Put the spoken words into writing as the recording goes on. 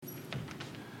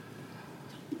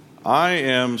I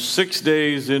am 6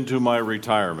 days into my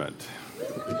retirement.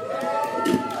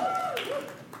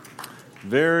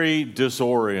 Very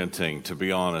disorienting, to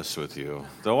be honest with you.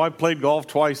 Though I played golf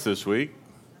twice this week.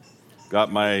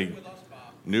 Got my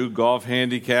new golf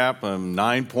handicap. I'm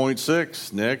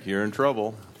 9.6. Nick, you're in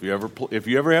trouble. If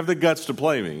you ever have the guts to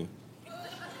play me.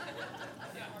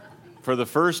 For the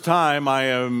first time, I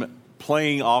am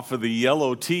playing off of the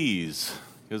yellow tees.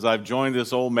 Because I've joined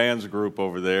this old man's group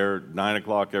over there, 9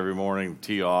 o'clock every morning,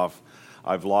 tee off.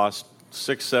 I've lost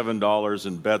 $6-7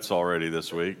 in bets already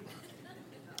this week.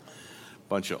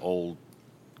 Bunch of old,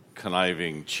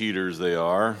 conniving cheaters they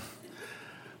are.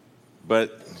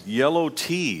 But yellow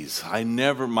tees,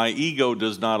 my ego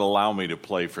does not allow me to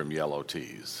play from yellow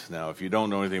tees. Now, if you don't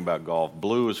know anything about golf,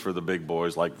 blue is for the big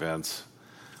boys like Vince.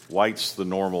 White's the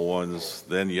normal ones,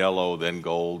 then yellow, then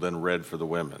gold, then red for the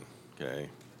women, okay?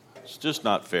 It's just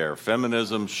not fair.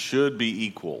 Feminism should be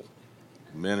equal.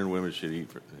 Men and women should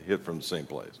hit from the same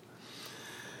place.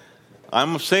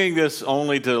 I'm saying this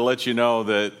only to let you know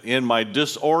that in my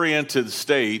disoriented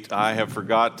state, I have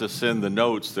forgot to send the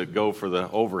notes that go for the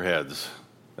overheads.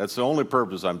 That's the only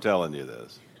purpose I'm telling you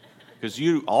this. Because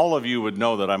all of you would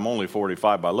know that I'm only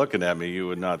 45. By looking at me, you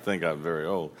would not think I'm very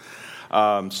old.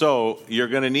 So you're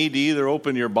going to need to either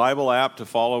open your Bible app to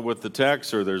follow with the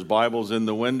text, or there's Bibles in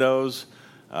the windows.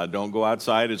 Don't go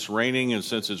outside. It's raining, and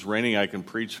since it's raining, I can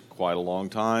preach quite a long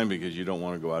time because you don't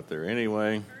want to go out there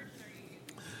anyway.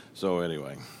 So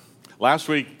anyway, last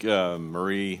week,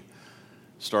 Marie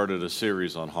started a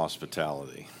series on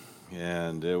hospitality,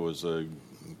 and it was an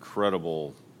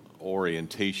incredible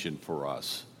orientation for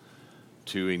us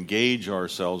to engage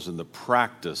ourselves in the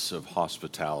practice of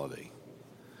hospitality.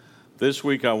 This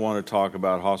week, I want to talk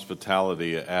about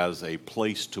hospitality as a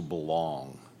place to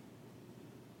belong.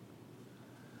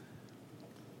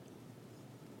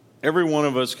 Every one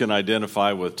of us can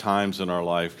identify with times in our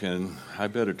life. I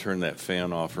better turn that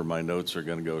fan off or my notes are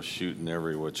going to go shooting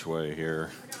every which way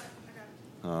here.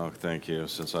 Oh, thank you,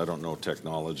 since I don't know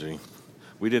technology.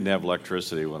 We didn't have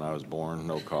electricity when I was born.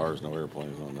 No cars, no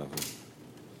airplanes, no nothing.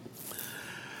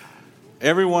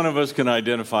 Every one of us can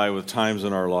identify with times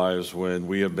in our lives when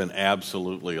we have been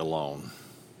absolutely alone,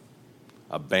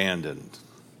 abandoned,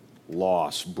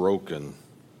 lost, broken.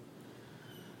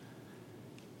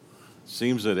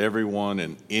 Seems that everyone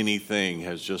and anything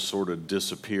has just sort of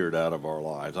disappeared out of our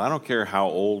lives. I don't care how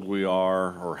old we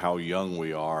are or how young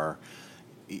we are.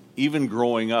 Even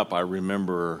growing up, I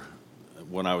remember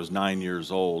when I was 9 years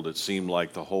old, it seemed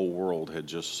like the whole world had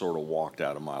just sort of walked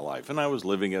out of my life. And I was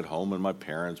living at home, and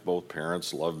both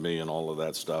parents loved me and all of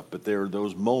that stuff. But there are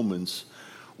those moments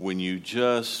when you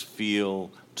just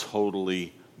feel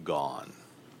totally gone.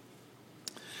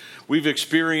 We've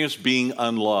experienced being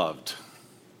unloved.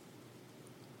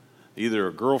 Either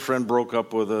a girlfriend broke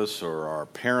up with us, or our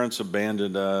parents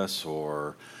abandoned us,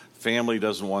 or family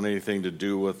doesn't want anything to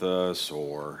do with us,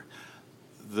 or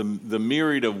the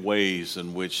myriad of ways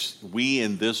in which we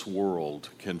in this world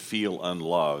can feel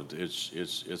unloved.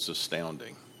 It's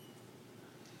astounding.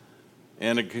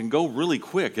 And it can go really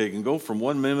quick. It can go from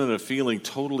 1 minute of feeling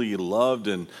totally loved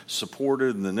and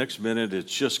supported, and the next minute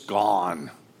it's just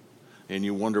gone. And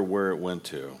you wonder where it went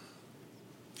to.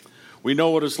 We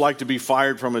know what it's like to be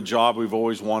fired from a job we've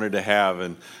always wanted to have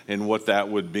and what that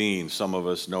would mean. Some of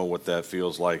us know what that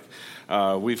feels like.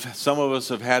 Some of us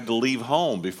have had to leave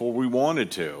home before we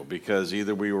wanted to because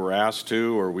either we were asked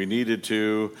to or we needed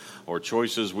to, or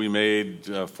choices we made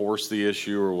forced the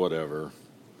issue or whatever.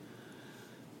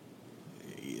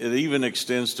 It even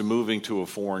extends to moving to a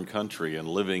foreign country and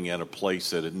living in a place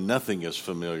that nothing is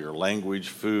familiar. Language,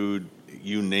 food,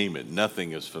 you name it,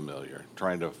 nothing is familiar.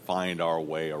 Trying to find our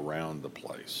way around the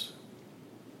place.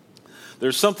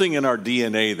 There's something in our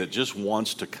DNA that just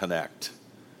wants to connect.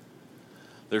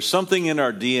 There's something in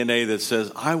our DNA that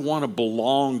says, I want to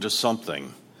belong to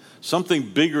something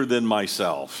bigger than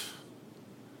myself.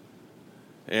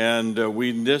 And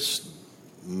we just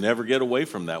never get away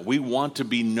from that. We want to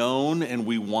be known and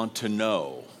we want to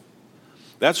know.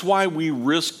 That's why we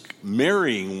risk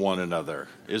marrying one another,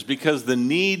 is because the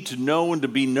need to know and to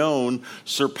be known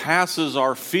surpasses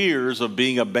our fears of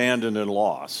being abandoned and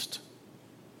lost.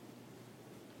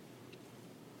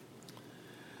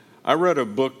 I read a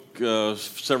book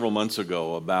several months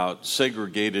ago about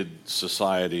segregated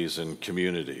societies and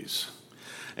communities.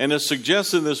 And it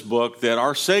suggests in this book that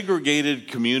our segregated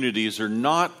communities are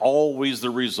not always the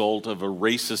result of a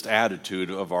racist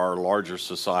attitude of our larger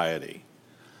society.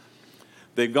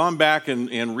 They've gone back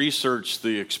and researched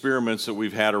the experiments that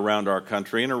we've had around our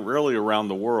country and really around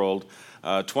the world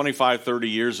 25, 30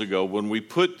 years ago when we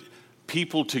put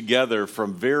people together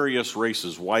from various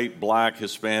races, white, black,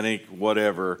 Hispanic,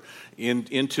 whatever,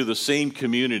 into the same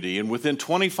community. And within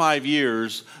 25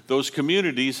 years, those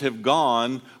communities have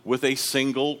gone with a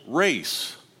single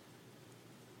race.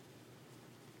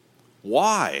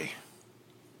 Why?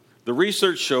 The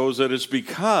research shows that it's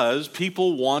because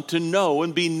people want to know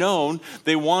and be known.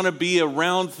 They want to be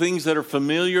around things that are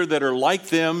familiar, that are like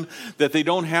them, that they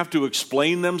don't have to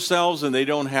explain themselves, and they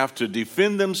don't have to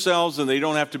defend themselves, and they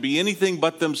don't have to be anything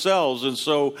but themselves. And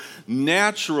so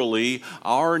naturally,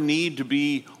 our need to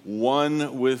be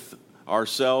one with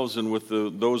ourselves and with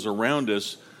those around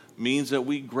us means that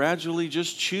we gradually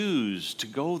just choose to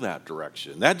go that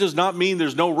direction. That does not mean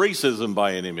there's no racism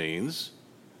by any means.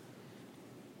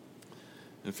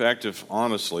 In fact, if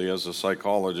honestly, as a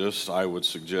psychologist, I would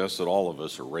suggest that all of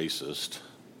us are racist.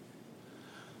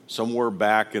 Somewhere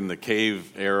back in the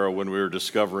cave era when we were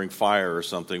discovering fire or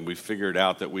something, we figured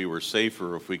out that we were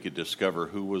safer if we could discover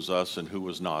who was us and who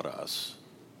was not us.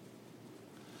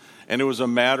 And it was a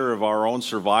matter of our own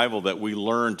survival that we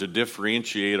learned to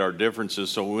differentiate our differences.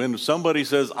 So when somebody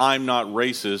says, I'm not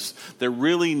racist, they're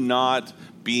really not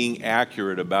being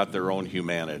accurate about their own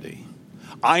humanity.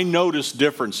 I notice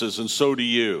differences, and so do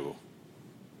you.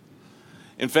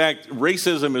 In fact,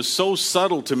 racism is so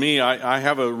subtle to me. I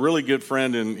have a really good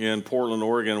friend in Portland,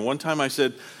 Oregon. One time I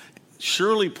said,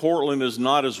 surely Portland is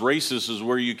not as racist as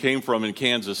where you came from in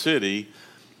Kansas City.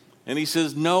 And he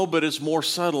says, no, but it's more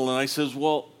subtle. And I says,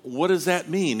 well, what does that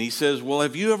mean? He says, well,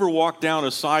 have you ever walked down a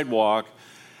sidewalk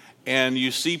and you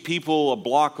see people a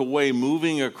block away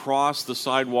moving across the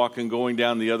sidewalk and going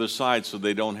down the other side so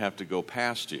they don't have to go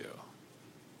past you?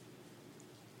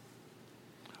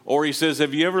 Or he says,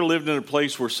 have you ever lived in a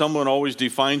place where someone always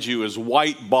defines you as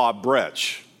white Bob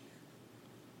Bretsch?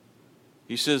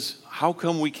 He says, how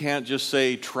come we can't just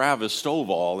say Travis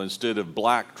Stovall instead of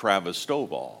black Travis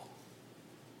Stovall?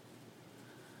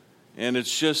 And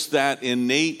it's just that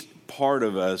innate part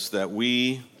of us that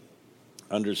we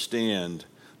understand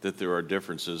that there are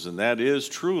differences. And that is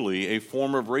truly a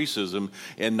form of racism.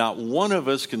 And not one of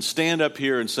us can stand up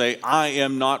here and say, I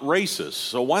am not racist.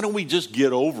 So why don't we just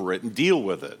get over it and deal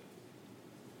with it?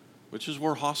 Which is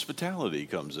where hospitality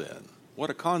comes in. What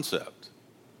a concept.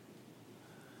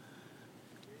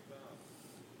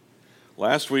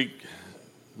 Last week,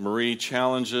 Marie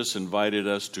challenged us, invited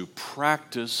us to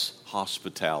practice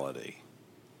hospitality.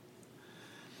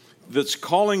 The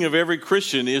calling of every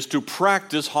Christian is to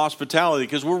practice hospitality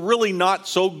because we're really not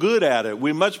so good at it.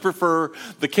 We much prefer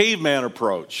the caveman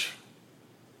approach.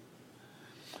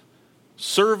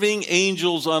 Serving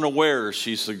angels unawares,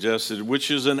 she suggested,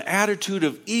 which is an attitude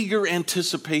of eager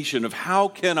anticipation of how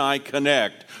can I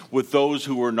connect with those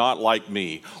who are not like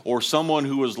me, or someone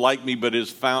who is like me but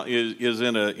is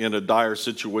in a dire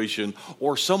situation,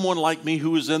 or someone like me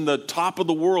who is in the top of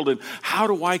the world, and how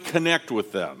do I connect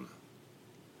with them?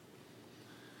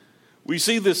 We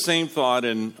see this same thought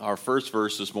in our first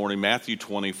verse this morning, Matthew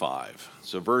 25.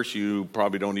 It's a verse you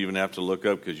probably don't even have to look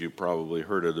up because you've probably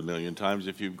heard it a million times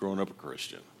if you've grown up a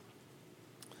Christian.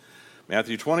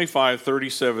 Matthew 25,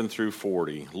 37 through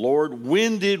 40. Lord,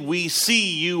 when did we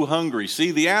see you hungry?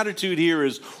 See, the attitude here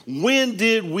is, when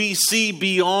did we see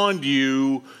beyond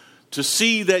you to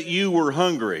see that you were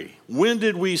hungry? When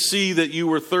did we see that you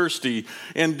were thirsty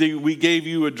and we gave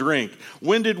you a drink?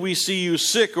 When did we see you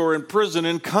sick or in prison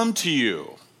and come to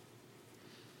you?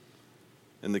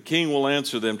 And the king will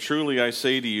answer them, truly I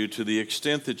say to you, to the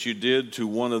extent that you did to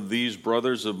one of these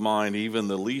brothers of mine, even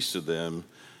the least of them,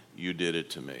 you did it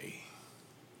to me.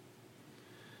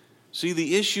 See,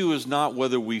 the issue is not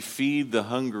whether we feed the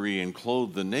hungry and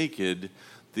clothe the naked.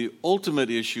 The ultimate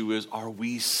issue is, are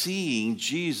we seeing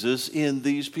Jesus in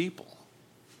these people?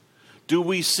 Do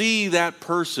we see that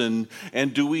person,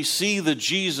 and do we see the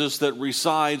Jesus that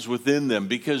resides within them?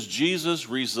 Because Jesus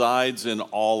resides in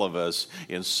all of us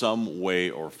in some way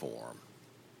or form.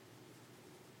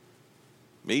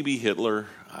 Maybe Hitler,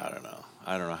 I don't know.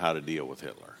 I don't know how to deal with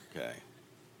Hitler, okay?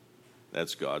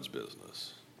 That's God's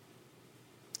business.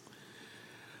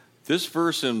 This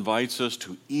verse invites us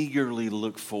to eagerly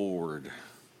look forward,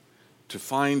 to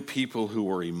find people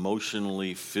who are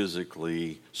emotionally,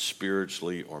 physically,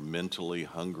 spiritually, or mentally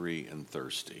hungry and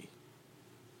thirsty.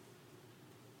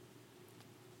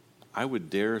 I would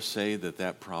dare say that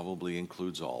that probably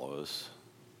includes all of us.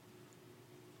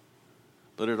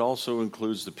 But it also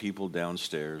includes the people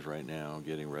downstairs right now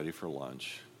getting ready for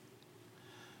lunch.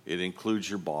 It includes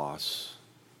your boss,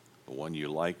 the one you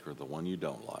like or the one you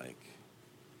don't like.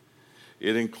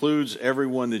 It includes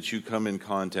everyone that you come in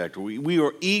contact with. We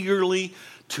are eagerly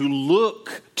to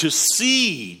look, to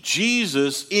see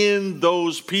Jesus in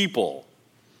those people.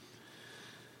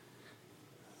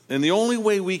 And the only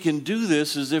way we can do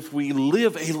this is if we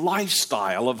live a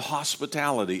lifestyle of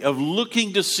hospitality, of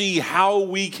looking to see how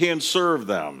we can serve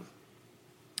them.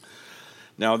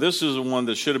 Now, this is one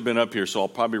that should have been up here, so I'll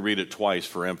probably read it twice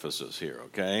for emphasis here,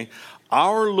 okay?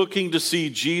 Our looking to see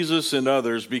Jesus in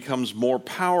others becomes more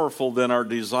powerful than our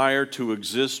desire to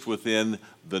exist within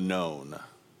the known.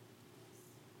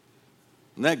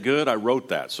 Isn't that good? I wrote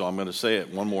that, so I'm going to say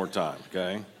it one more time,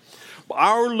 okay?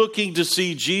 Our looking to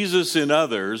see Jesus in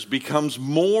others becomes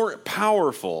more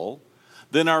powerful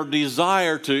than our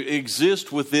desire to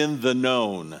exist within the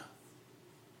known.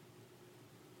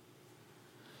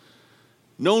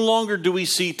 No longer do we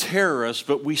see terrorists,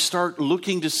 but we start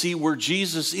looking to see where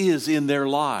Jesus is in their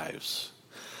lives.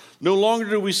 No longer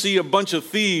do we see a bunch of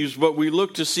thieves, but we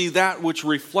look to see that which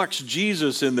reflects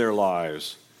Jesus in their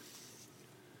lives.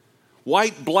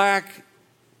 White, black,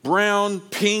 brown,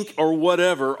 pink, or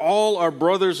whatever, all are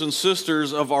brothers and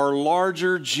sisters of our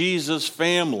larger Jesus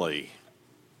family.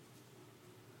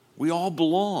 We all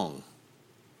belong.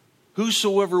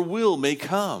 Whosoever will may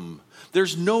come.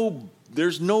 There's no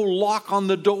lock on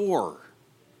the door.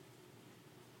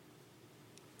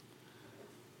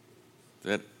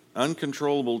 That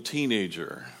uncontrollable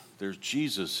teenager, there's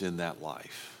Jesus in that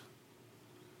life.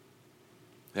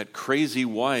 That crazy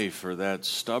wife or that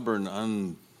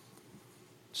stubborn,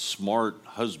 smart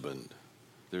husband,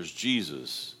 there's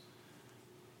Jesus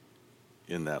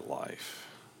in that life.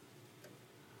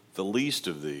 The least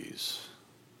of these.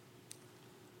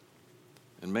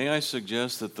 And may I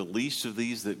suggest that the least of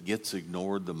these that gets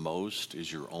ignored the most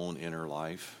is your own inner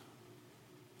life?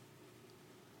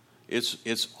 It's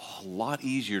a lot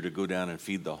easier to go down and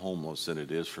feed the homeless than it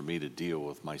is for me to deal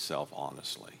with myself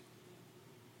honestly.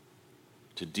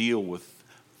 To deal with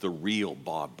the real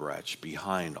Bob Bretsch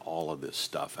behind all of this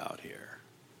stuff out here.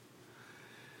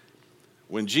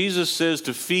 When Jesus says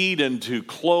to feed and to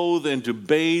clothe and to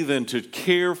bathe and to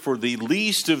care for the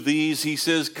least of these, he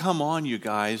says, come on, you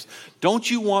guys. Don't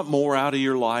you want more out of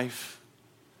your life?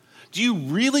 Do you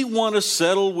really want to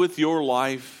settle with your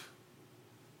life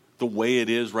the way it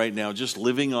is right now, just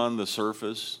living on the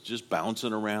surface, just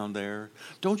bouncing around there?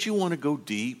 Don't you want to go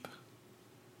deep?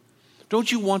 Don't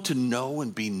you want to know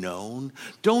and be known?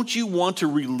 Don't you want to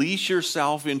release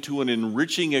yourself into an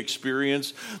enriching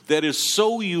experience that is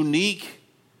so unique,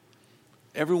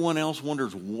 everyone else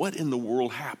wonders what in the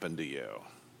world happened to you?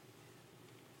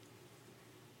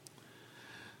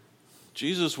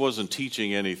 Jesus wasn't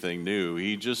teaching anything new.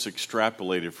 He just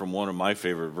extrapolated from one of my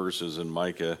favorite verses in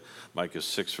Micah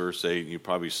 6, verse 8. You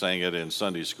probably sang it in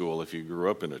Sunday school if you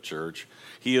grew up in a church.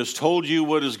 He has told you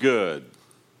what is good.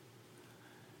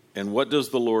 And what does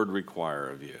the Lord require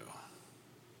of you?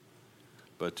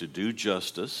 But to do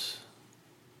justice,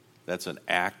 that's an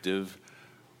active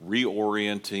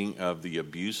reorienting of the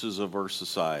abuses of our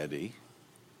society.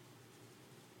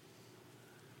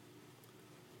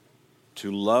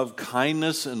 To love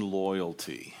kindness and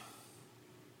loyalty.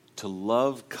 To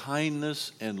love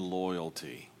kindness and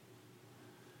loyalty.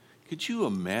 Could you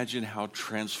imagine how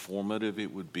transformative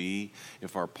it would be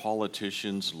if our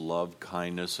politicians loved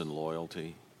kindness and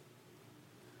loyalty?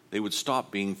 They would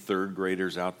stop being third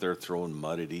graders out there throwing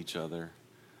mud at each other.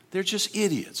 They're just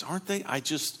idiots, aren't they?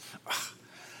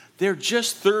 They're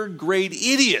just third grade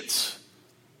idiots.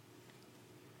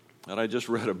 And I just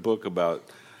read a book about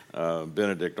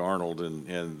Benedict Arnold,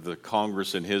 and the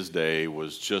Congress in his day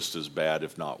was just as bad,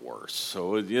 if not worse.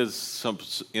 So it is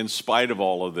in spite of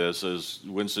all of this, as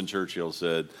Winston Churchill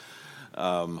said,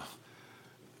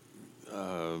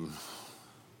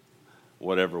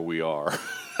 whatever we are.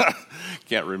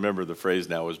 Can't remember the phrase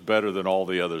now, is better than all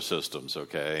the other systems,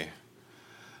 okay?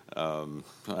 That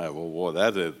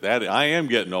I am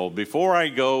getting old. Before I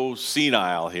go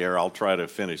senile here, I'll try to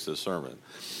finish this sermon.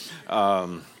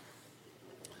 To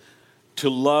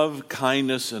love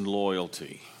kindness and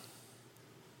loyalty.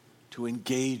 To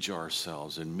engage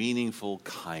ourselves in meaningful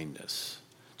kindness.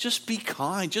 Just be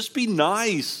kind. Just be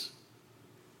nice.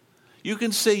 You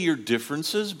can say your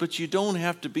differences, but you don't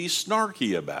have to be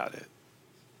snarky about it.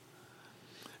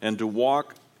 And to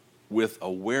walk with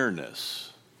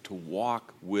awareness. To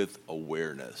walk with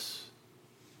awareness.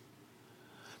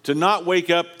 To not wake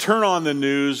up, turn on the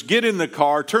news, get in the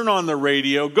car, turn on the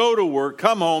radio, go to work,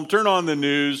 come home, turn on the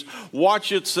news,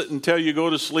 watch it until you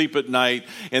go to sleep at night,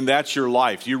 and that's your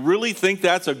life. You really think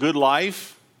that's a good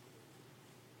life?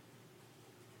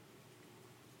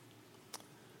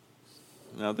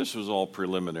 Now, this was all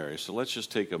preliminary, so let's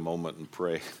just take a moment and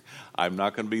pray. I'm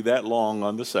not going to be that long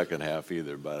on the second half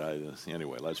either, but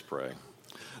anyway, let's pray.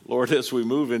 Lord, as we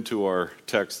move into our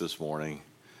text this morning,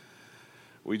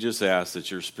 we just ask that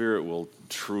your Spirit will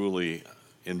truly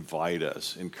invite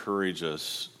us, encourage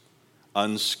us,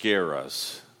 unscare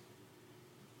us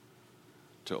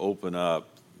to open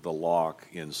up the lock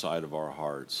inside of our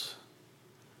hearts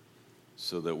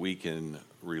so that we can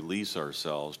release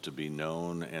ourselves to be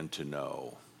known and to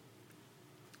know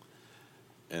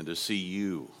and to see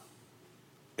you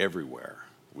everywhere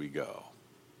we go.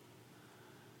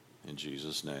 In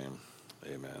Jesus' name,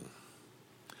 amen.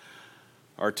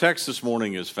 Our text this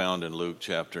morning is found in Luke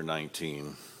chapter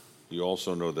 19. You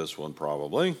also know this one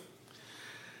probably.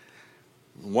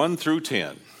 1 through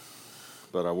 10.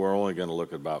 But we're only going to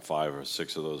look at about 5 or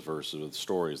 6 of those verses with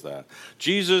stories that.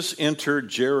 Jesus entered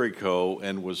Jericho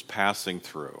and was passing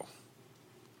through.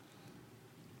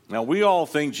 Now, we all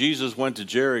think Jesus went to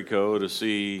Jericho to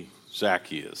see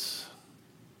Zacchaeus.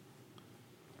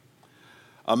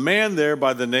 A man there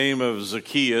by the name of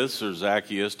Zacchaeus, or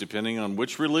Zacchaeus, depending on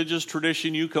which religious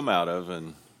tradition you come out of,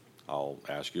 and I'll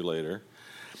ask you later.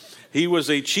 He was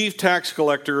a chief tax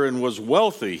collector and was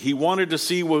wealthy. He wanted to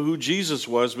see who Jesus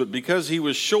was, but because he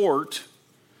was short,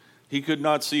 he could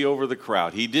not see over the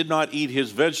crowd. He did not eat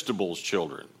his vegetables,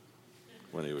 children,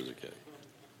 when he was a kid.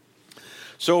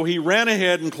 So he ran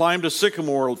ahead and climbed a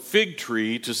sycamore fig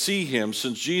tree to see him,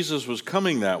 since Jesus was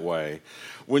coming that way.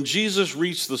 When Jesus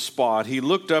reached the spot, he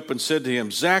looked up and said to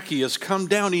him, "Zacchaeus, come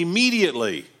down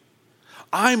immediately.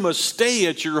 I must stay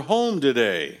at your home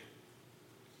today."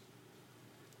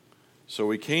 So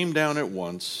he came down at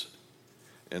once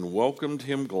and welcomed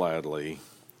him gladly.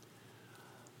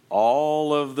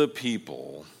 All of the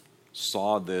people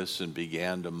saw this and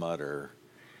began to mutter,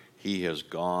 "He has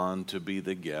gone to be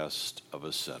the guest of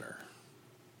a sinner."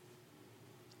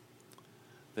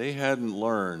 They hadn't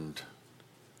learned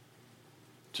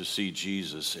to see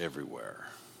Jesus everywhere.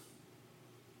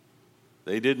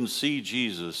 They didn't see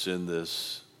Jesus in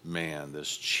this man,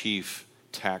 this chief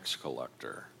tax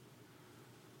collector,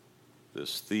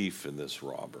 this thief and this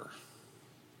robber.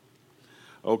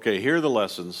 Okay, here are the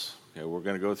lessons. Okay, we're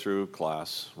going to go through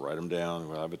class, write them down.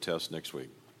 We'll have a test next week.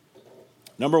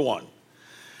 Number 1,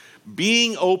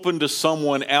 being open to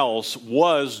someone else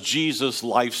was Jesus'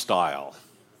 lifestyle.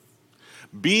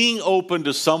 Being open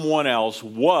to someone else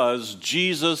was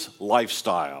Jesus'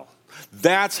 lifestyle.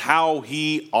 That's how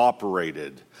he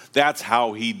operated. That's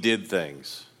how he did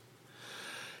things.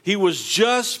 He was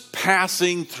just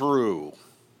passing through.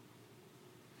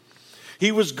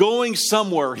 He was going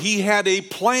somewhere. He had a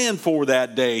plan for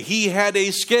that day. He had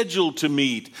a schedule to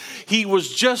meet. He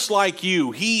was just like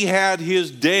you. He had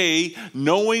his day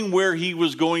knowing where he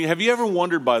was going. Have you ever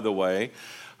wondered, by the way,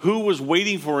 who was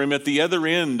waiting for him at the other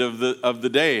end of the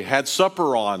day, had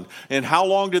supper on, and how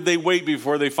long did they wait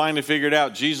before they finally figured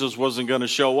out Jesus wasn't going to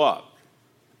show up?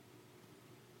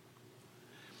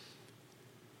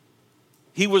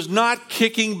 He was not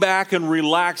kicking back and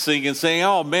relaxing and saying,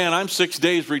 "Oh man, I'm 6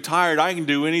 days retired. I can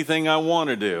do anything I want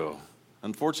to do."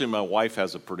 Unfortunately, my wife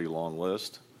has a pretty long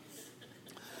list.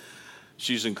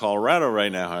 She's in Colorado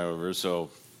right now, however, so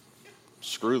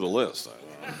screw the list.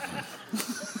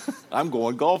 I'm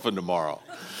going golfing tomorrow.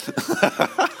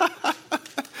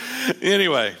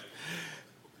 Anyway,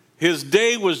 his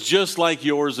day was just like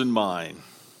yours and mine,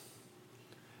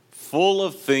 full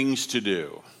of things to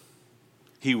do.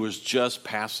 He was just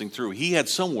passing through. He had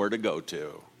somewhere to go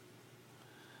to.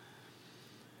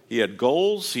 He had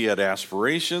goals. He had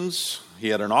aspirations. He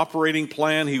had an operating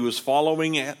plan. He was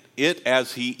following it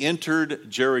as he entered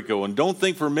Jericho. And don't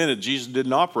think for a minute Jesus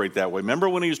didn't operate that way. Remember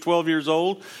when he was 12 years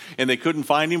old and they couldn't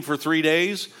find him for 3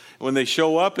 days? When they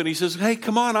show up and he says, "Hey,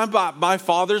 come on, I'm about my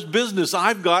Father's business.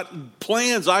 I've got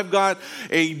plans. I've got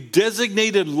a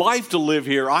designated life to live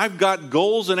here. I've got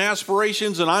goals and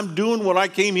aspirations, and I'm doing what I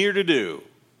came here to do."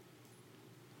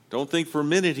 Don't think for a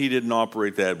minute he didn't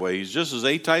operate that way. He's just as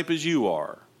A-type as you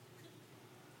are.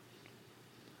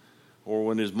 Or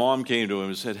when his mom came to him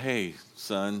and said, "Hey,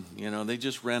 son, they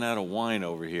just ran out of wine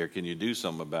over here. Can you do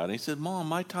something about it?" He said, "Mom,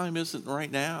 my time isn't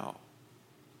right now."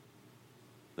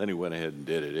 Then he went ahead and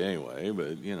did it anyway,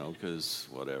 but, because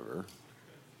whatever.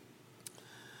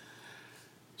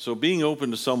 So being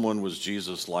open to someone was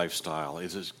Jesus' lifestyle.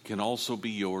 It can also be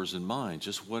yours and mine,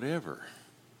 just whatever.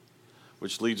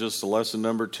 Which leads us to lesson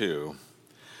number 2.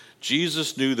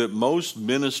 Jesus knew that most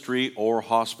ministry or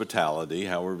hospitality,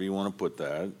 however you want to put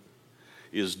that,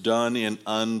 is done in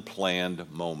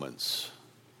unplanned moments.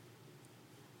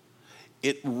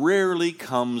 It rarely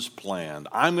comes planned.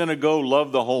 I'm going to go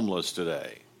love the homeless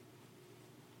today.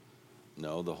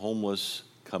 No, the homeless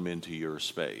come into your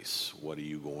space. What are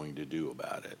you going to do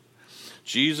about it?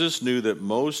 Jesus knew that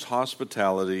most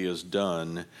hospitality is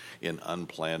done in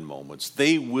unplanned moments.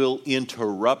 They will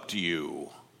interrupt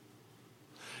you.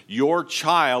 Your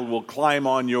child will climb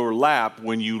on your lap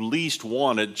when you least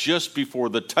want it, just before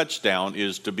the touchdown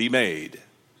is to be made.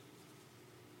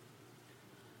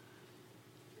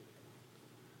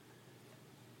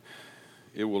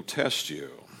 It will test you.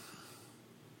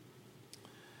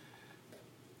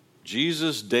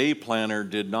 Jesus' day planner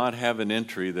did not have an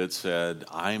entry that said,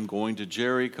 I'm going to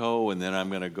Jericho and then I'm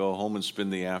going to go home and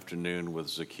spend the afternoon with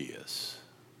Zacchaeus.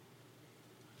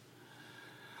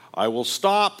 I will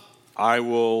stop, I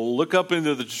will look up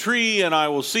into the tree and I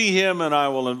will see him and I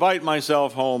will invite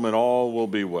myself home and all will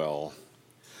be well.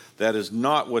 That is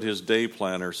not what his day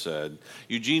planner said.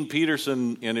 Eugene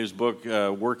Peterson, in his book,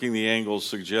 Working the Angles,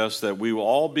 suggests that we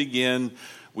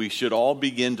should all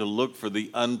begin to look for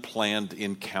the unplanned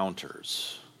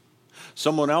encounters.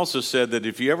 Someone else has said that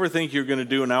if you ever think you're going to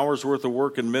do an hour's worth of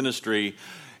work in ministry,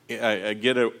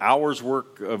 get an hour's worth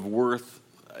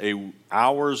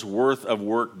of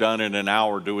work done in an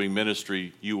hour doing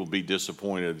ministry, you will be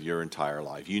disappointed your entire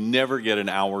life. You never get an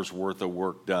hour's worth of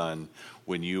work done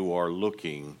when you are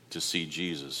looking to see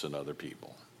Jesus in other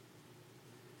people.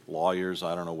 Lawyers,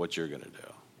 I don't know what you're going to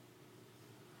do.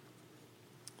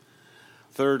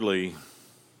 Thirdly,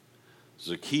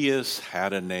 Zacchaeus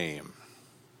had a name.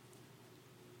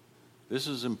 This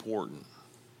is important.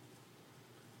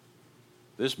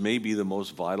 This may be the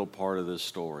most vital part of this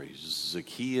story.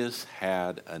 Zacchaeus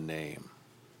had a name.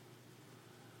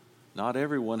 Not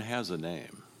everyone has a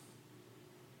name.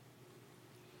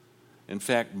 In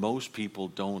fact, most people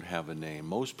don't have a name.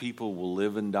 Most people will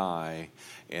live and die,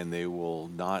 and they will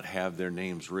not have their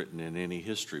names written in any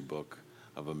history book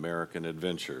of American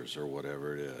adventures or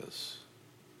whatever it is.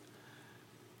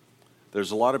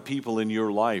 There's a lot of people in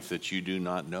your life that you do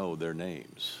not know their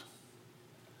names.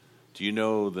 Do you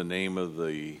know the name of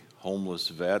the homeless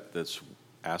vet that's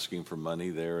asking for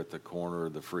money there at the corner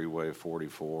of the Freeway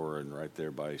 44 and right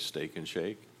there by Steak and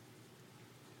Shake?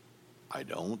 I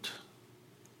don't.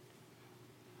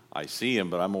 I see him,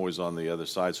 but I'm always on the other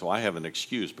side, so I have an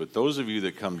excuse. But those of you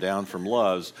that come down from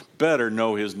Love's better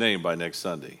know his name by next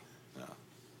Sunday. No.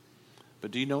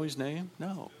 But do you know his name?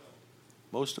 No.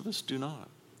 Most of us do not.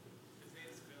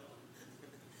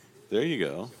 There you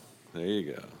go. There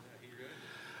you go.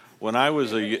 When I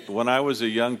was a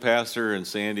young pastor in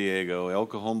San Diego, El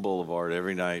Cajon Boulevard,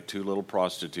 every night, two little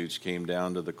prostitutes came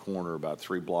down to the corner about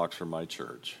 3 blocks from my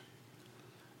church.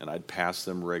 And I'd pass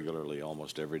them regularly,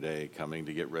 almost every day, coming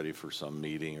to get ready for some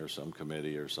meeting or some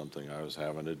committee or something I was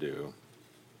having to do.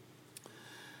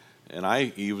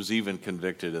 And he was even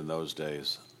convicted in those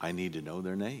days. I need to know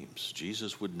their names.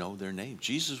 Jesus would know their name.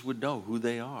 Jesus would know who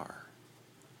they are.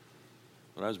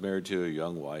 But I was married to a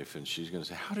young wife, and she's going to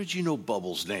say, how did you know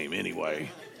Bubbles' name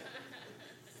anyway?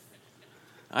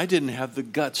 I didn't have the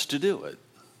guts to do it.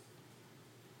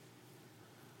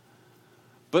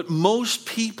 But most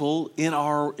people in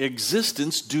our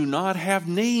existence do not have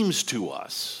names to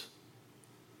us.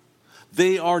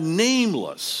 They are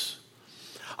nameless.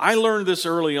 I learned this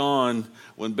early on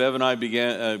when Bev and I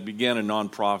began a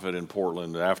nonprofit in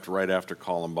Portland right after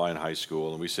Columbine High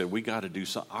School, and we said we got to do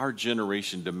something. Our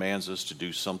generation demands us to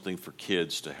do something for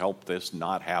kids to help this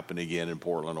not happen again in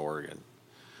Portland, Oregon.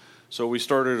 So we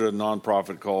started a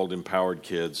nonprofit called Empowered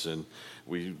Kids, and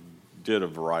we did a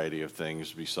variety of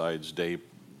things besides day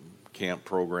camp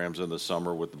programs in the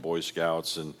summer with the Boy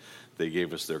Scouts, and they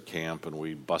gave us their camp, and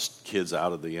we bussed kids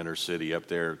out of the inner city up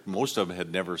there. Most of them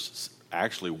had never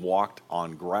actually walked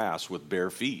on grass with bare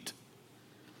feet.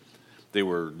 They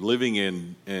were living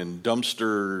in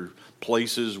dumpster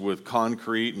places with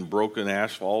concrete and broken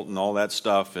asphalt and all that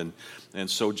stuff, and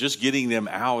so just getting them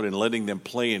out and letting them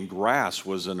play in grass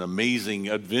was an amazing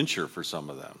adventure for some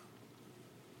of them.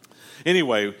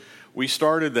 Anyway, we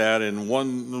started that, and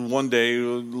one day, a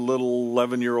little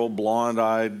 11-year-old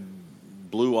blonde-eyed,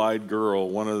 blue-eyed girl,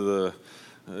 one of the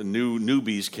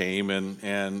newbies came,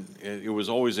 and it was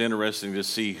always interesting to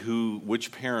see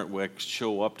which parent would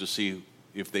show up to see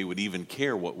if they would even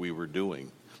care what we were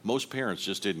doing. Most parents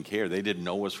just didn't care. They didn't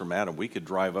know us from Adam. We could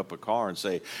drive up a car and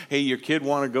say, hey, your kid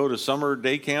want to go to summer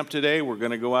day camp today? We're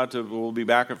going to go we'll be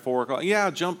back at 4 o'clock.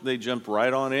 Yeah, they jumped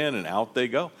right on in, and out they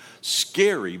go.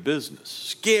 Scary business.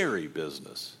 Scary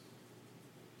business.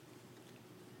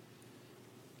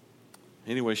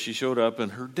 Anyway, she showed up,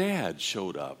 and her dad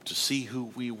showed up to see who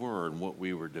we were and what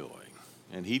we were doing.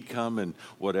 And he'd come, and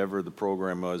whatever the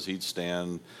program was, he'd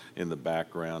stand in the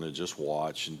background and just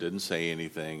watch and didn't say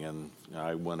anything. And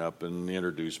I went up and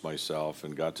introduced myself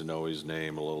and got to know his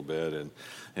name a little bit.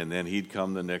 And then he'd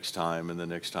come the next time and the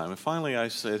next time. And finally I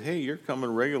said, hey, you're coming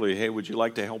regularly. Hey, would you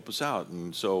like to help us out?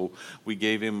 And so we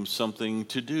gave him something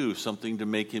to do, something to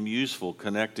make him useful,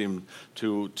 connect him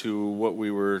to what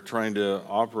we were trying to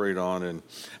operate on. And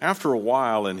after a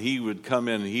while, and he would come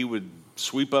in, he would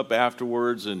sweep up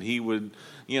afterwards, and he would,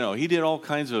 he did all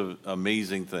kinds of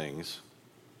amazing things.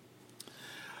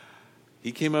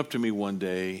 He came up to me one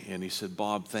day and he said,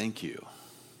 Bob, thank you.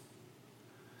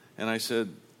 And I said,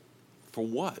 for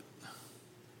what?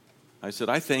 I said,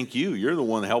 I thank you. You're the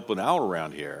one helping out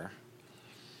around here.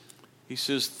 He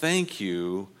says, thank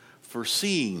you for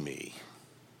seeing me.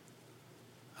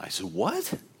 I said,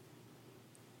 what?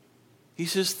 He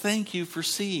says, thank you for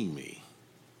seeing me.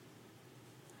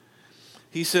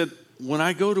 He said, when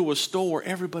I go to a store,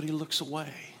 everybody looks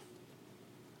away.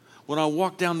 When I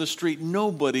walk down the street,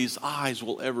 nobody's eyes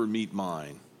will ever meet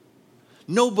mine.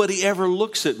 Nobody ever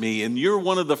looks at me, and you're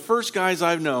one of the first guys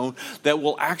I've known that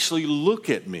will actually look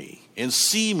at me and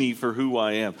see me for who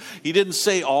I am. He didn't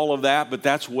say all of that, but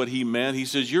that's what he meant. He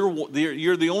says, you're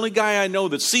the only guy I know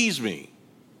that sees me.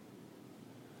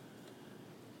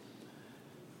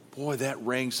 Boy, that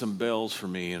rang some bells for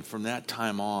me, and from that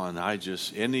time on, I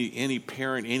just, any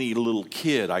parent, any little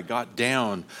kid, I got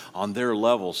down on their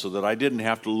level so that I didn't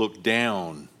have to look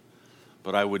down,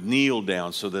 but I would kneel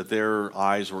down so that their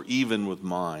eyes were even with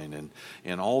mine,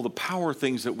 and all the power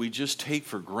things that we just take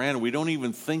for granted, we don't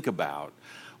even think about.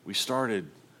 We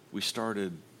started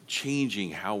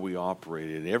changing how we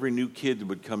operated. Every new kid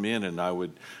would come in, and I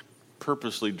would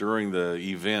purposely during the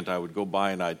event, I would go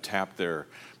by and I'd tap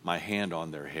my hand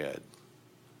on their head.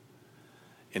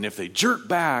 And if they jerked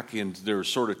back and there was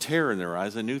sort of terror in their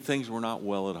eyes, I knew things were not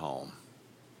well at home.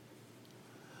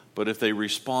 But if they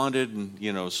responded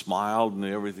and, smiled and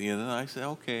everything, and I said,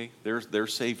 okay, they're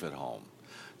safe at home.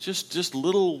 Just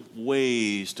little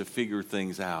ways to figure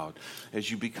things out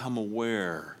as you become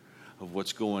aware of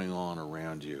what's going on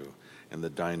around you and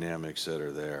the dynamics that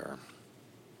are there.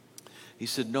 He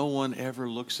said, no one ever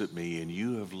looks at me, and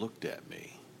you have looked at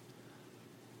me.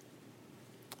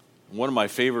 One of my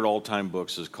favorite all-time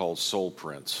books is called Soul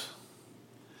Prints.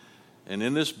 And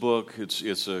in this book,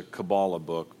 it's a Kabbalah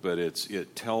book, but it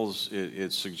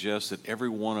suggests that every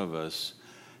one of us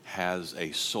has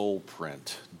a soul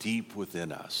print deep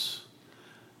within us.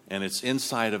 And it's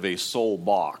inside of a soul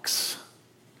box.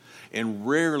 And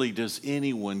rarely does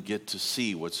anyone get to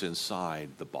see what's inside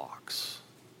the box.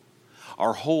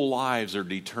 Our whole lives are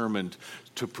determined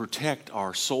to protect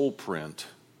our soul print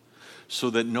so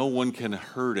that no one can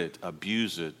hurt it,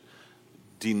 abuse it,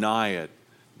 deny it,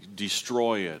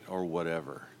 destroy it, or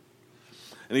whatever.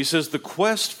 And he says the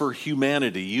quest for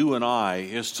humanity, you and I,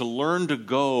 is to learn to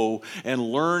go and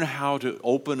learn how to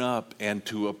open up and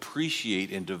to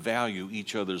appreciate and to value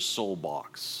each other's soul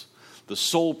box. The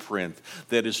soul print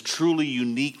that is truly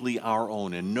uniquely our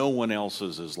own, and no one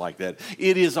else's is like that.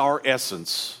 It is our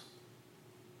essence.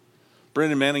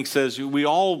 Brendan Manning says, we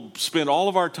all spend all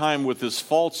of our time with this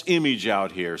false image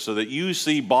out here so that you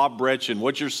see Bob Bretsch, and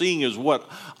what you're seeing is what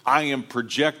I am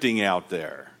projecting out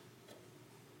there.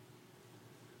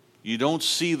 You don't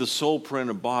see the soul print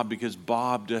of Bob because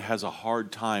Bob has a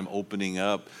hard time opening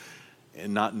up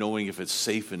and not knowing if it's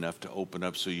safe enough to open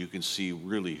up so you can see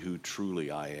really who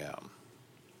truly I am.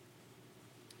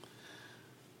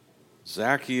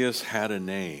 Zacchaeus had a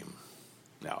name.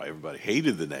 Now, everybody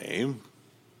hated the name.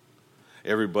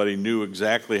 Everybody knew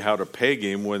exactly how to peg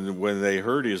him when they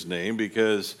heard his name,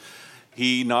 because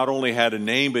he not only had a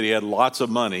name, but he had lots of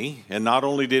money. And not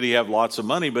only did he have lots of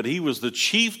money, but he was the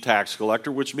chief tax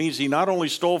collector, which means he not only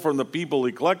stole from the people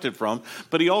he collected from,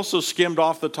 but he also skimmed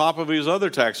off the top of his other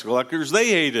tax collectors. They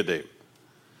hated him.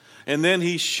 And then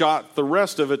he shot the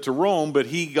rest of it to Rome, but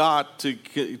he got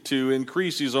to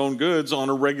increase his own goods on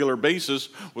a regular basis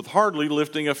with hardly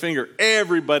lifting a finger.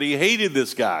 Everybody hated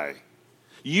this guy.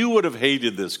 You would have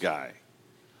hated this guy.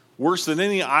 Worse than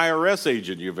any IRS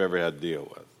agent you've ever had to deal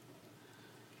with.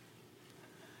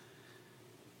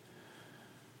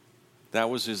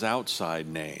 That was his outside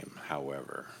name,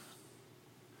 however.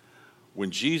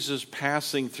 When Jesus,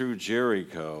 passing through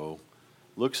Jericho,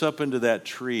 looks up into that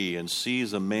tree and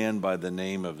sees a man by the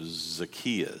name of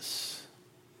Zacchaeus,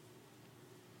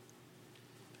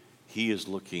 he is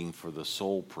looking for the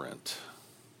soul print.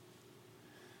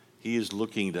 He is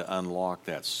looking to unlock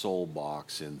that soul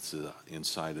box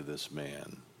inside of this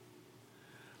man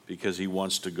because he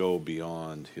wants to go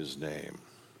beyond his name.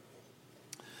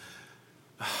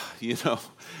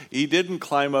 he didn't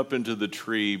climb up into the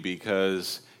tree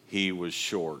because he was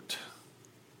short.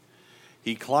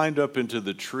 He climbed up into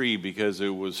the tree because it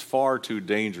was far too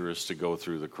dangerous to go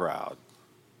through the crowd.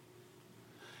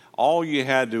 All you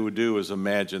had to do is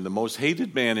imagine the most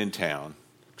hated man in town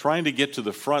trying to get to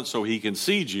the front so he can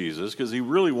see Jesus, because he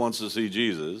really wants to see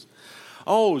Jesus.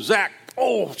 Oh, Zach,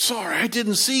 sorry, I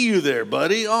didn't see you there,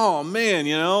 buddy. Oh, man,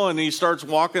 and he starts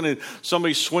walking and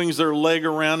somebody swings their leg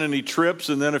around and he trips,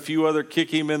 and then a few other kick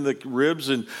him in the ribs.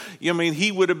 And,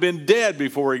 he would have been dead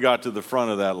before he got to the front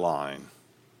of that line.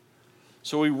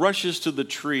 So he rushes to the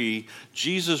tree.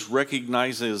 Jesus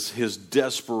recognizes his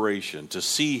desperation to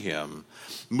see him,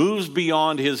 moves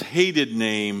beyond his hated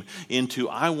name into,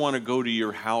 I want to go to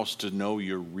your house to know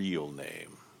your real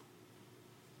name.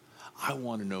 I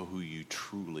want to know who you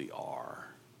truly are.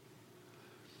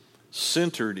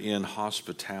 Centered in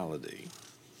hospitality.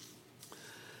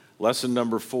 Lesson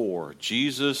number 4,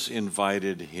 Jesus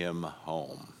invited him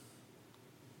home.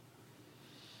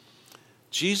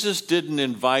 Jesus didn't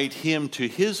invite him to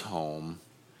his home.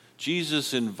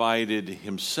 Jesus invited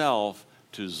himself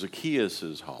to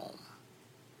Zacchaeus' home.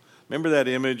 Remember that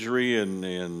imagery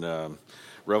in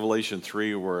Revelation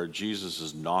 3 where Jesus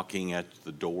is knocking at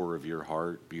the door of your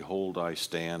heart? Behold, I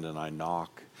stand and I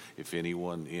knock. If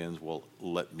anyone will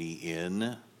let me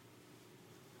in.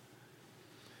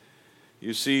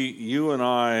 You see, you and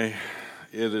I,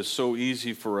 it is so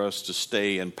easy for us to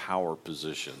stay in power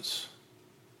positions.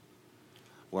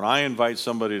 When I invite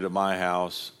somebody to my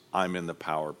house, I'm in the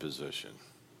power position.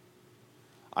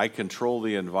 I control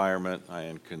the environment.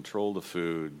 I control the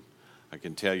food. I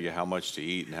can tell you how much to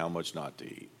eat and how much not to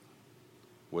eat.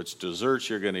 Which desserts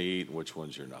you're going to eat and which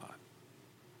ones you're not.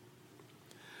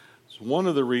 So one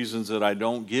of the reasons that I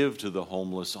don't give to the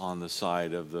homeless on the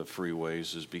side of the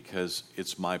freeways is because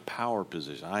it's my power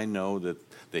position. I know that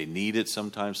they need it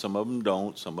sometimes. Some of them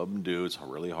don't. Some of them do. It's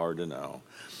really hard to know.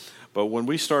 But when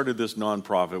we started this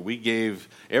nonprofit, we gave,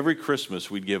 every Christmas,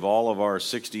 we'd give all of our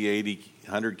 60, 80,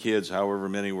 100 kids, however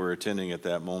many were attending at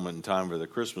that moment in time for the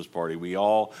Christmas party, we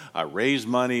all raised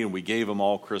money and we gave them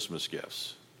all Christmas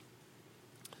gifts.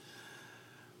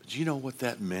 But you know what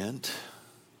that meant?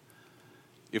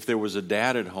 If there was a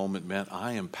dad at home, it meant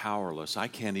I am powerless. I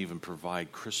can't even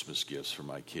provide Christmas gifts for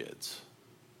my kids.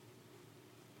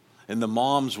 And the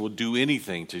moms would do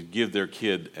anything to give their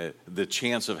kid the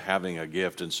chance of having a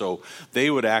gift. And so they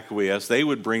would acquiesce. They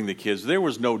would bring the kids. There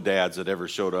was no dads that ever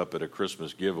showed up at a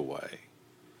Christmas giveaway.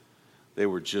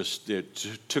 It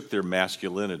took their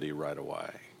masculinity right away.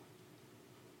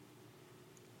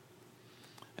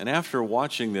 And after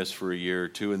watching this for a year or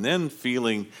two, and then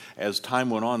feeling as time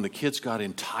went on, the kids got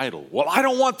entitled. Well, I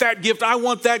don't want that gift. I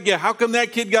want that gift. How come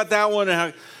that kid got that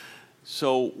one?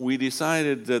 So we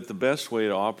decided that the best way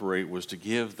to operate was to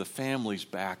give the families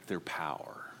back their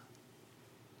power.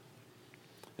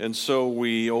 And so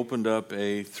we opened up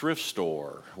a thrift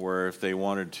store where if they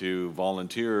wanted to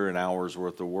volunteer an hour's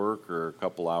worth of work or a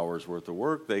couple hours worth of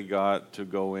work, they got to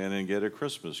go in and get a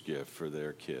Christmas gift for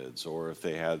their kids. Or if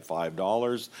they had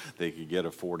 $5, they could get a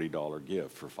 $40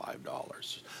 gift for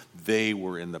 $5. They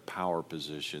were in the power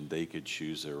position. They could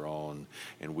choose their own.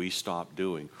 And we stopped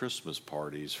doing Christmas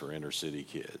parties for inner city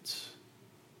kids.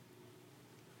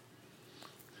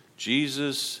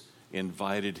 Jesus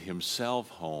invited himself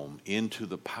home into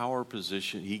the power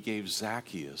position. He gave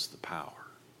Zacchaeus the power.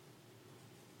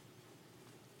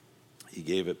 He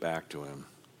gave it back to him.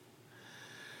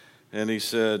 And he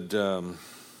said, I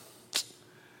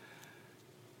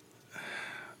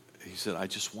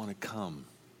just want to come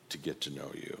to get to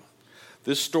know you.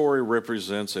 This story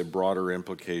represents a broader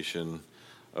implication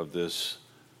of this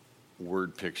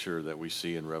word picture that we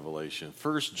see in Revelation.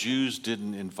 First, Jews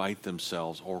didn't invite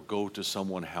themselves or go to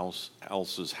someone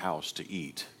else's house to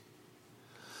eat.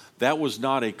 That was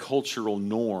not a cultural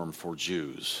norm for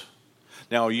Jews.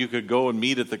 Now, you could go and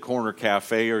meet at the corner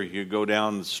cafe, or you could go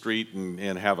down the street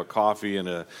and have a coffee and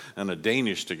a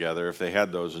Danish together if they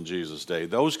had those in Jesus' day.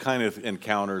 Those kind of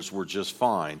encounters were just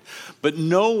fine. But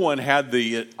no one had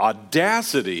the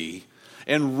audacity.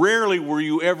 And rarely were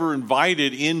you ever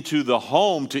invited into the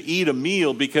home to eat a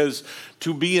meal, because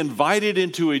to be invited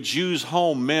into a Jew's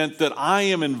home meant that I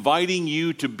am inviting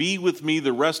you to be with me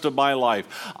the rest of my life.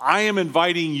 I am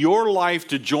inviting your life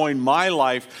to join my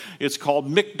life. It's called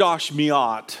Mikdash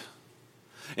Mi'at.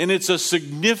 And it's a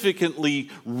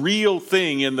significantly real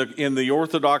thing in the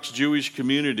Orthodox Jewish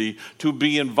community. To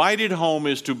be invited home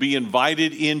is to be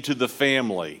invited into the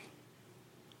family.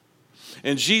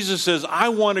 And Jesus says, I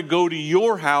want to go to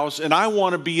your house and I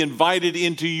want to be invited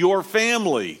into your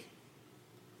family.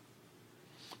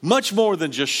 Much more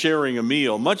than just sharing a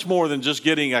meal, much more than just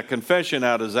getting a confession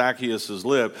out of Zacchaeus'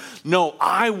 lip. No,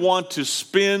 I want to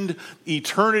spend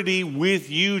eternity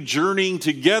with you, journeying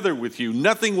together with you.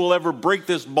 Nothing will ever break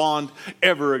this bond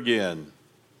ever again.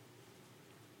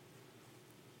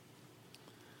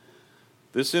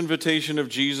 This invitation of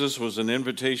Jesus was an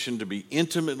invitation to be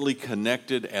intimately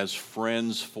connected as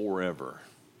friends forever.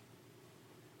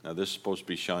 Now, this is supposed to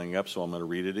be showing up, so I'm going to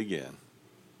read it again.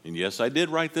 And yes, I did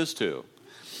write this too.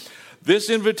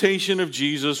 This invitation of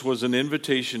Jesus was an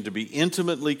invitation to be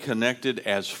intimately connected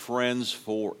as friends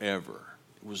forever.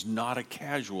 It was not a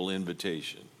casual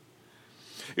invitation.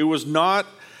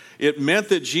 It meant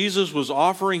that Jesus was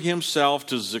offering himself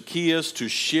to Zacchaeus to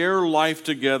share life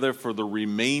together for the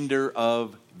remainder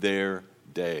of their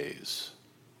days.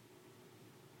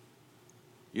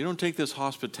 You don't take this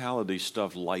hospitality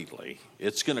stuff lightly.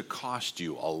 It's going to cost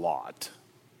you a lot.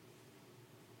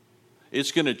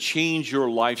 It's going to change your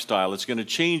lifestyle. It's going to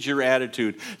change your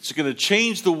attitude. It's going to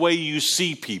change the way you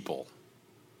see people.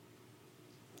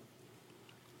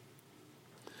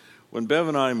 When Bev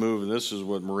and I moved, and this is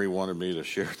what Marie wanted me to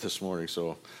share this morning,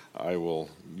 so I will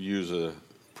use a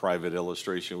private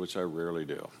illustration, which I rarely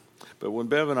do. But when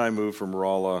Bev and I moved from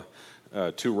Rolla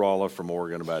to Rolla from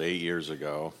Oregon about 8 years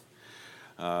ago,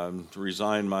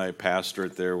 resigned my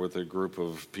pastorate there with a group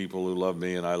of people who love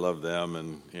me and I love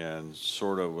them, and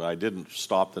sort of, I didn't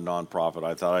stop the nonprofit.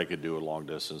 I thought I could do it long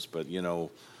distance, but you know,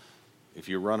 if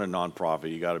you run a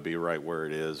nonprofit, you got to be right where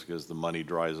it is, because the money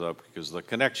dries up, because the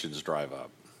connections drive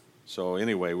up. So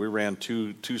anyway, we ran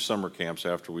two summer camps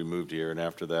after we moved here, and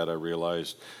after that I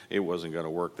realized it wasn't going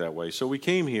to work that way. So we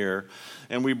came here,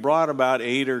 and we brought about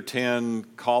 8 or 10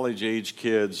 college-age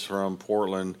kids from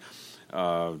Portland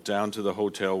down to the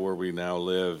hotel where we now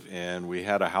live, and we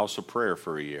had a house of prayer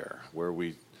for a year where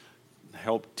we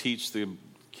helped teach the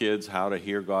kids how to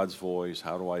hear God's voice,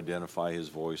 how to identify his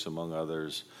voice among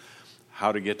others,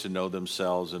 how to get to know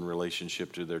themselves in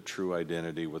relationship to their true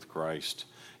identity with Christ.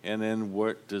 And then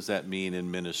what does that mean in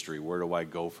ministry? Where do I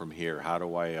go from here? How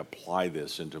do I apply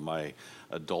this into my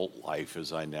adult life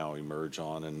as I now emerge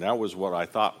on? And that was what I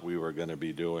thought we were going to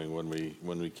be doing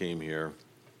when we came here.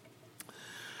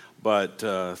 But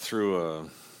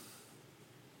through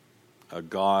a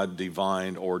God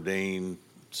divine ordained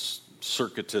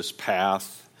circuitous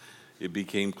path, it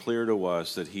became clear to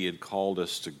us that he had called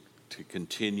us to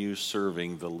continue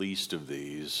serving the least of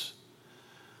these,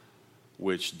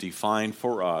 which defined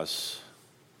for us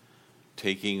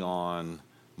taking on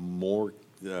more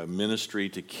ministry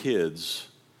to kids,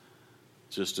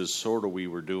 just as sort of we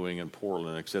were doing in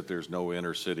Portland, except there's no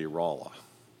inner city Rolla.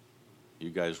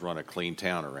 You guys run a clean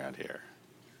town around here.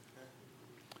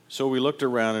 So we looked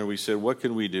around and we said, what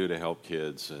can we do to help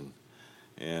kids?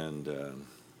 And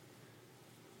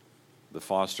the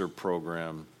foster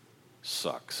program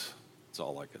sucks. That's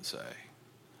all I can say.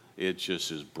 It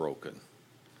just is broken.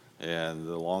 And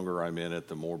the longer I'm in it,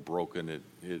 the more broken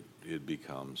it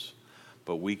becomes.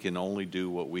 But we can only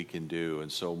do what we can do.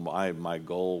 And so my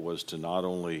goal was to not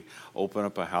only open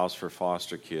up a house for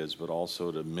foster kids, but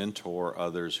also to mentor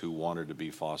others who wanted to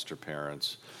be foster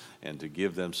parents and to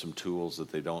give them some tools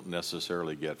that they don't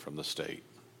necessarily get from the state.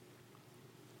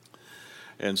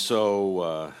 And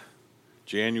so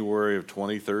January of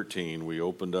 2013, we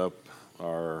got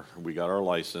our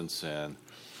license, and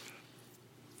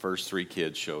first 3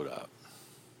 kids showed up.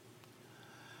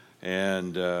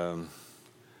 And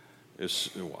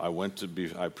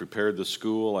I prepared the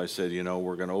school. I said,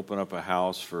 we're going to open up a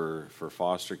house for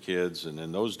foster kids. And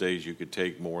in those days, you could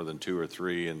take more than 2 or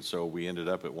 3. And so we ended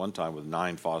up at one time with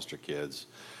 9 foster kids,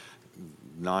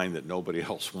 9 that nobody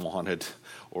else wanted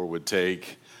or would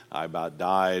take. I about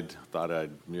died. Thought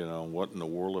what in the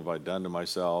world have I done to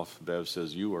myself? Bev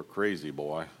says, you are crazy,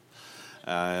 boy.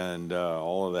 And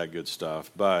all of that good stuff.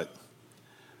 But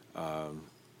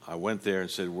I went there and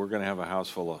said, we're going to have a house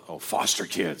full of foster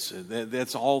kids.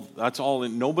 That's all.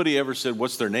 Nobody ever said,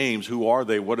 what's their names? Who are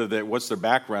they? What's their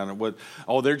background?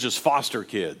 They're just foster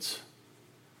kids.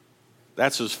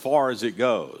 That's as far as it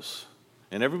goes.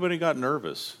 And everybody got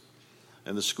nervous.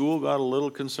 And the school got a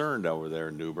little concerned over there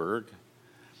in Newburgh.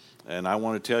 And I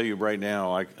want to tell you right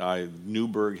now,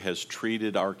 Newburgh has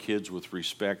treated our kids with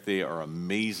respect. They are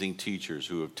amazing teachers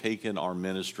who have taken our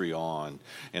ministry on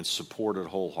and supported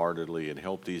wholeheartedly and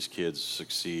helped these kids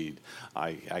succeed.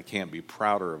 I can't be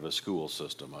prouder of a school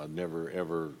system. I'd never,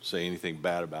 ever say anything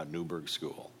bad about Newburgh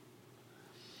School.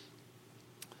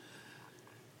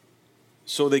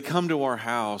 So they come to our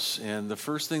house, and the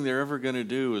first thing they're ever going to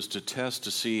do is to test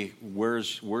to see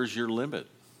where's your limit.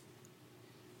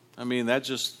 I mean,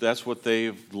 that's what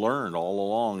they've learned all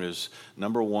along is,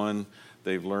 number one,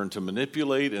 they've learned to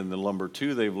manipulate, and then number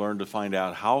two, they've learned to find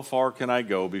out how far can I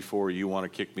go before you want to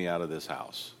kick me out of this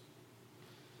house.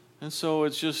 And so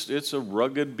it's a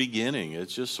rugged beginning.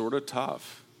 It's just sort of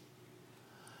tough.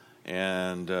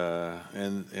 And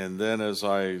then as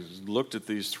I looked at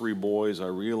these three boys, I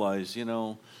realized,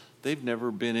 they've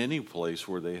never been any place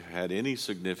where they had any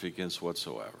significance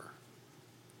whatsoever.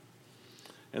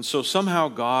 And so somehow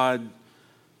God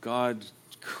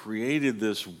created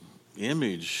this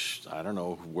image. I don't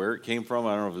know where it came from.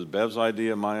 I don't know if it was Bev's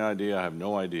idea, my idea. I have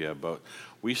no idea. But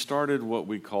we started what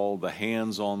we call the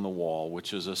hands on the wall,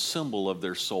 which is a symbol of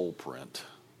their soul print.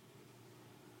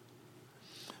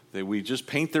 We just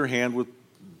paint their hand with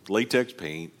latex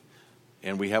paint,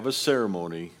 and we have a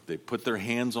ceremony. They put their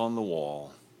hands on the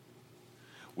wall.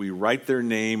 We write their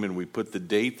name, and we put the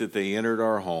date that they entered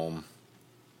our home.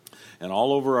 And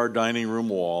all over our dining room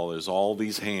wall is all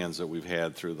these hands that we've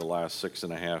had through the last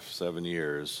 6.5, 7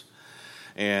 years.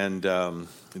 And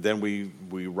then we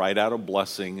write out a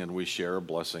blessing, and we share a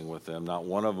blessing with them. Not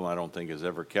one of them, I don't think, has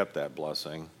ever kept that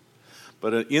blessing.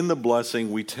 But in the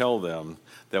blessing, we tell them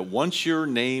that once your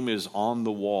name is on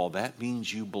the wall, that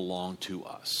means you belong to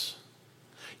us.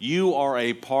 You are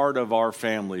a part of our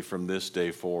family from this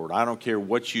day forward. I don't care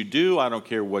what you do. I don't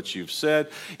care what you've said.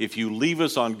 If you leave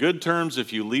us on good terms,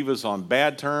 if you leave us on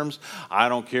bad terms, I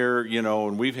don't care,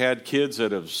 and we've had kids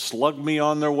that have slugged me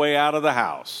on their way out of the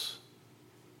house.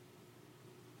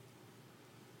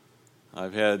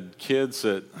 I've had kids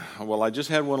I just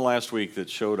had one last week that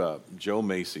showed up, Joe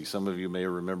Macy. Some of you may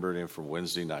remember him from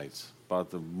Wednesday nights.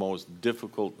 About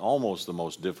almost the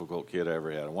most difficult kid I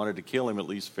ever had. I wanted to kill him at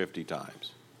least 50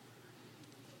 times.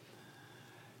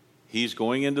 He's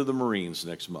going into the Marines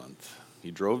next month.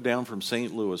 He drove down from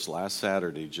St. Louis last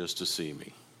Saturday just to see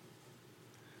me.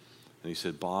 And he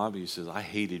said, Bob, I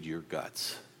hated your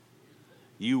guts.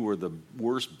 You were the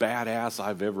worst badass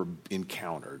I've ever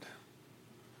encountered.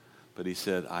 But he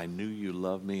said, I knew you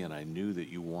loved me, and I knew that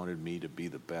you wanted me to be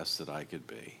the best that I could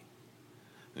be.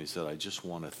 And he said, I just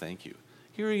want to thank you.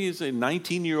 Here he is, a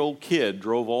 19-year-old kid,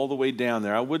 drove all the way down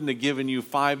there. I wouldn't have given you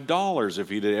 $5 if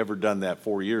he'd ever done that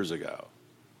 4 years ago.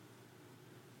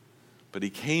 But he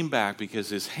came back because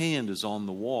his hand is on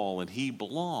the wall and he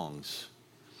belongs.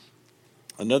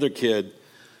 Another kid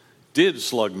did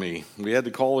slug me. We had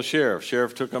to call the sheriff.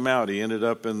 Sheriff took him out. He ended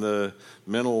up in the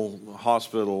mental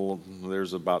hospital.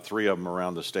 There's about 3 of them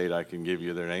around the state. I can give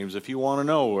you their names if you want to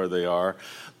know where they are.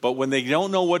 But when they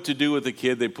don't know what to do with the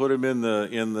kid, they put him in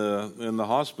the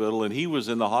hospital, and he was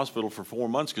in the hospital for 4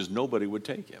 months because nobody would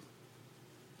take him.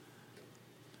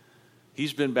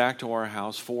 He's been back to our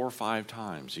house 4 or 5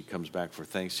 times. He comes back for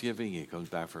Thanksgiving. He comes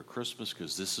back for Christmas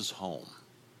because this is home.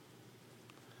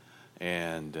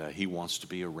 And he wants to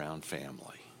be around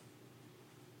family.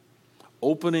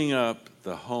 Opening up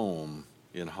the home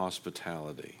in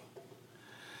hospitality.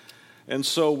 And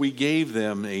so we gave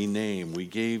them a name. We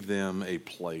gave them a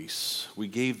place. We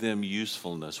gave them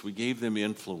usefulness. We gave them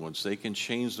influence. They can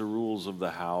change the rules of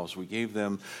the house. We gave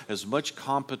them as much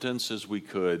competence as we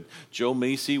could. Joe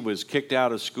Macy was kicked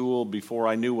out of school before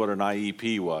I knew what an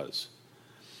IEP was.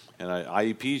 And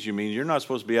IEPs, you mean you're not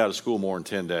supposed to be out of school more than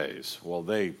 10 days. Well,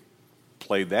 they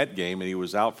played that game, and he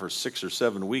was out for 6 or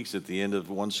 7 weeks at the end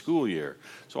of one school year.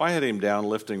 So I had him down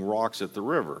lifting rocks at the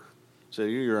river. So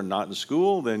you're not in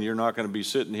school, then you're not going to be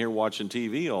sitting here watching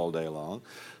TV all day long.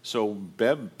 So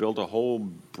Bev built a whole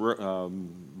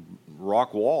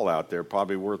rock wall out there,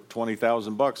 probably worth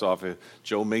 $20,000 off of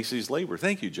Joe Macy's labor.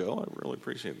 Thank you, Joe. I really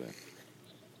appreciate that.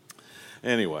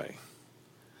 Anyway,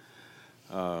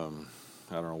 I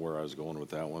don't know where I was going with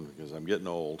that one because I'm getting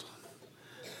old.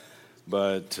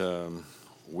 But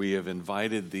we have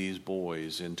invited these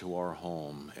boys into our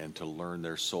home and to learn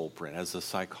their soul print. As a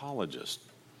psychologist,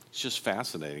 it's just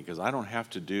fascinating because I don't have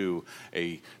to do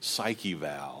a psyche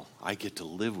eval. I get to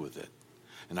live with it,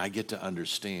 and I get to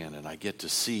understand, and I get to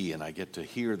see, and I get to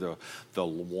hear the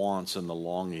wants and the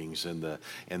longings and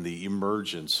the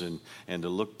emergence, and to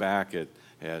look back at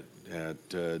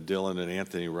Dylan and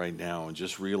Anthony right now and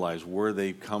just realize where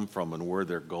they've come from and where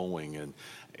they're going. And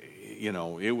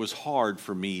it was hard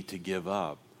for me to give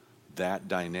up that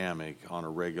dynamic on a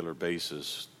regular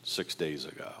basis 6 days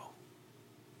ago.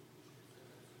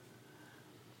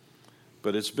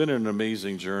 But it's been an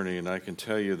amazing journey, and I can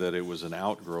tell you that it was an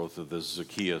outgrowth of the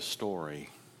Zacchaeus story.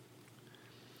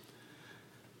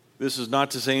 This is not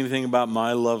to say anything about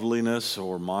my loveliness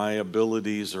or my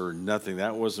abilities or nothing.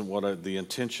 That wasn't what the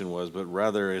intention was, but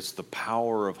rather it's the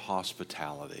power of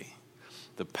hospitality.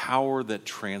 the power that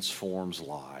transforms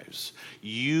lives.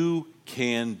 You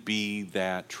can be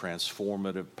that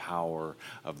transformative power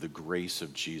of the grace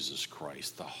of Jesus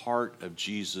Christ, the heart of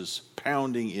Jesus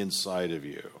pounding inside of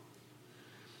you.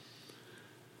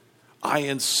 I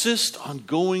insist on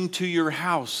going to your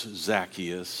house,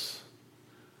 Zacchaeus.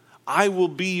 I will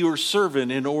be your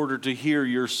servant in order to hear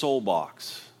your soul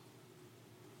box.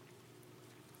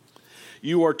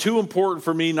 You are too important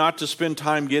for me not to spend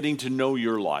time getting to know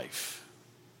your life.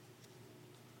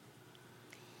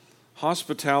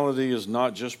 Hospitality is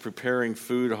not just preparing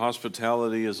food.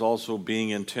 Hospitality is also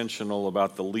being intentional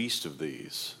about the least of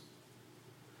these.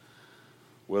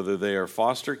 Whether they are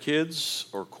foster kids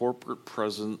or corporate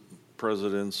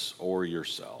presidents or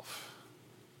yourself.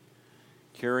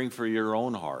 Caring for your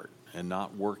own heart and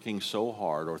not working so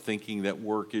hard or thinking that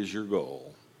work is your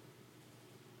goal.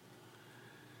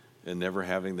 And never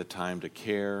having the time to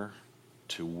care,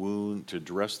 to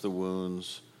dress the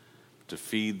wounds, to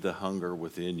feed the hunger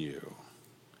within you,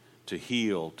 to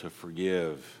heal, to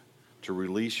forgive, to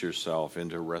release yourself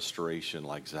into restoration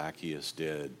like Zacchaeus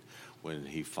did when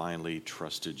he finally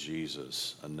trusted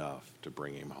Jesus enough to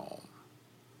bring him home.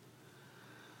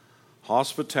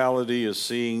 Hospitality is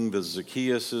seeing the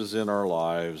Zacchaeuses in our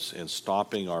lives and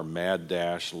stopping our mad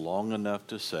dash long enough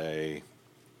to say,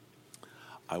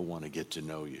 I want to get to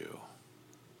know you.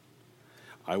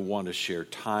 I want to share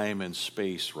time and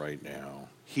space right now,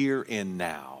 here and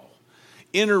now,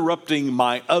 interrupting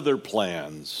my other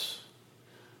plans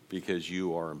because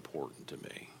you are important to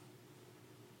me.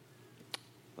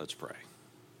 Let's pray.